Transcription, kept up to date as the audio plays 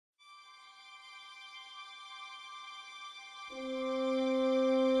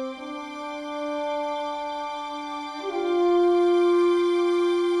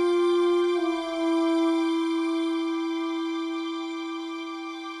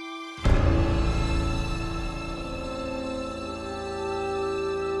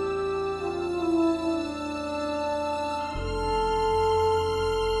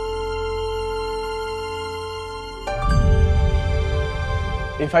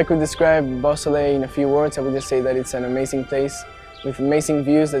If I could describe Beau Soleil in a few words, I would just say that it's an amazing place with amazing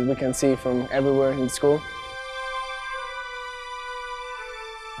views that we can see from everywhere in the school.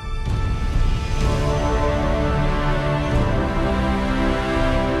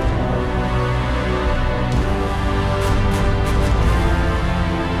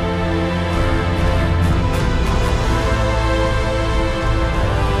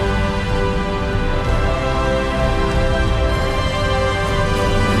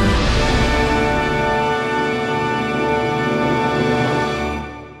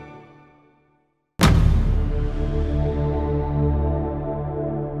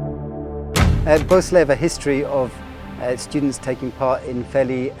 Beau Soleil have a history of students taking part in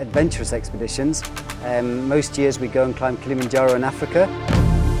fairly adventurous expeditions. Most years we go and climb Kilimanjaro in Africa.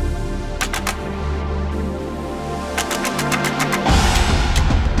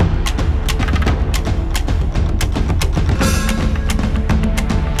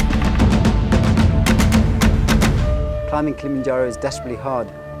 Climbing Kilimanjaro is desperately hard,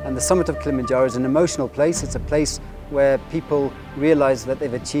 and the summit of Kilimanjaro is an emotional place. It's a place where people realize that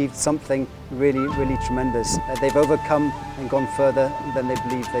they've achieved something really, really tremendous. They've overcome and gone further than they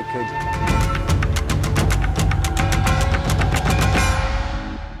believed they could.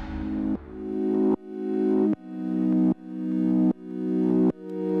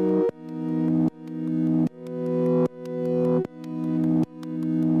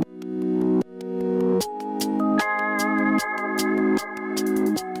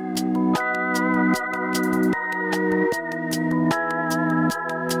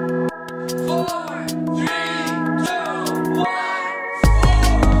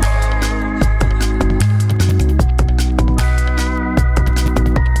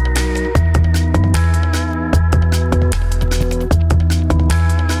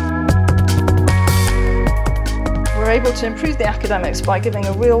 We're able to improve the academics by giving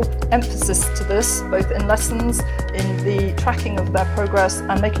a real emphasis to this, both in lessons, in the tracking of their progress,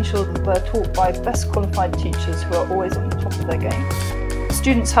 and making sure that they're taught by best qualified teachers who are always on the top of their game.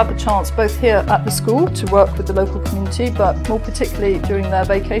 Students have the chance both here at the school to work with the local community, but more particularly during their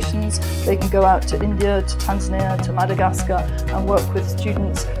vacations they can go out to India, to Tanzania, to Madagascar and work with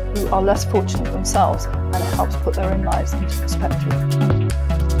students who are less fortunate themselves, and it helps put their own lives into perspective.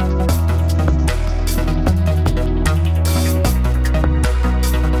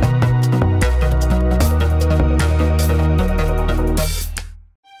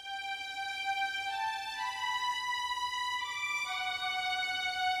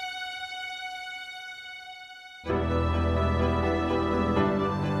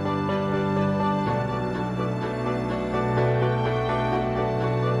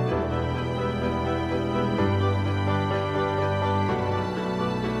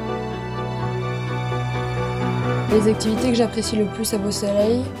 Les activités que j'apprécie le plus à Beau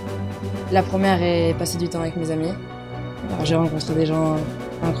Soleil, la première est passer du temps avec mes amis. J'ai rencontré des gens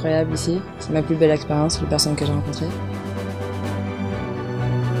incroyables ici, c'est ma plus belle expérience, les personnes que j'ai rencontrées.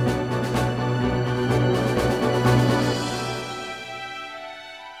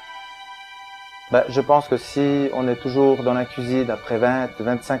 Je pense que si on est toujours dans la cuisine après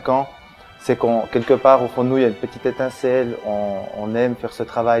 20-25 ans, c'est qu'on quelque part au fond de nous il y a une petite étincelle, on aime faire ce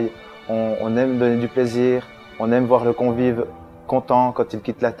travail, on aime donner du plaisir. On aime voir le convive content quand il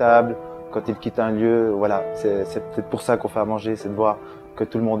quitte la table, quand il quitte un lieu. Voilà, c'est peut-être pour ça qu'on fait à manger, c'est de voir que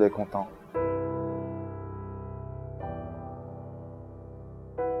tout le monde est content.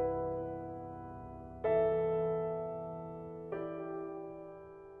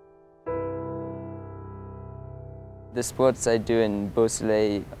 The sports I do in Beau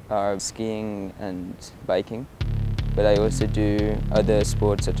Soleil are skiing and biking, but I also do other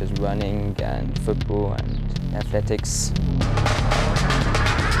sports such as running and football and athletics.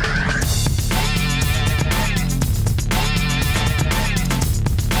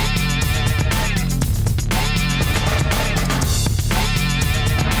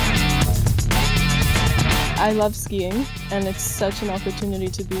 I love skiing, and it's such an opportunity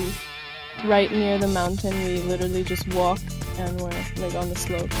to be right near the mountain. We literally just walk and we're like on the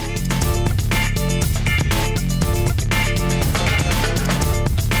slopes.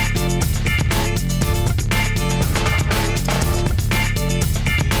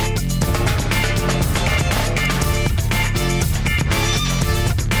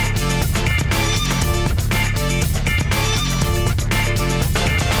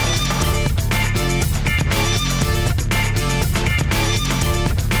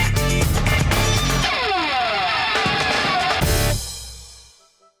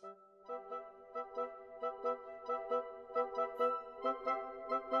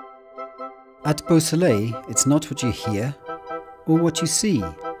 At Beau Soleil, it's not what you hear, or what you see,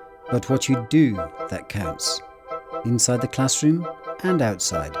 but what you do that counts, inside the classroom and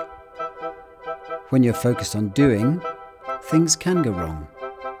outside. When you're focused on doing, things can go wrong.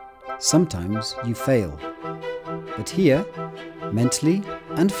 Sometimes you fail. But here, mentally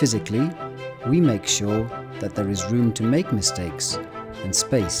and physically, we make sure that there is room to make mistakes and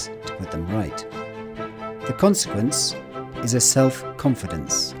space to put them right. The consequence is a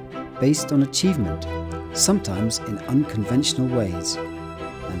self-confidence based on achievement, sometimes in unconventional ways.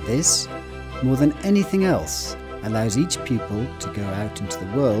 And this, more than anything else, allows each pupil to go out into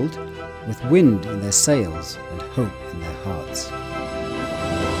the world with wind in their sails and hope in their hearts.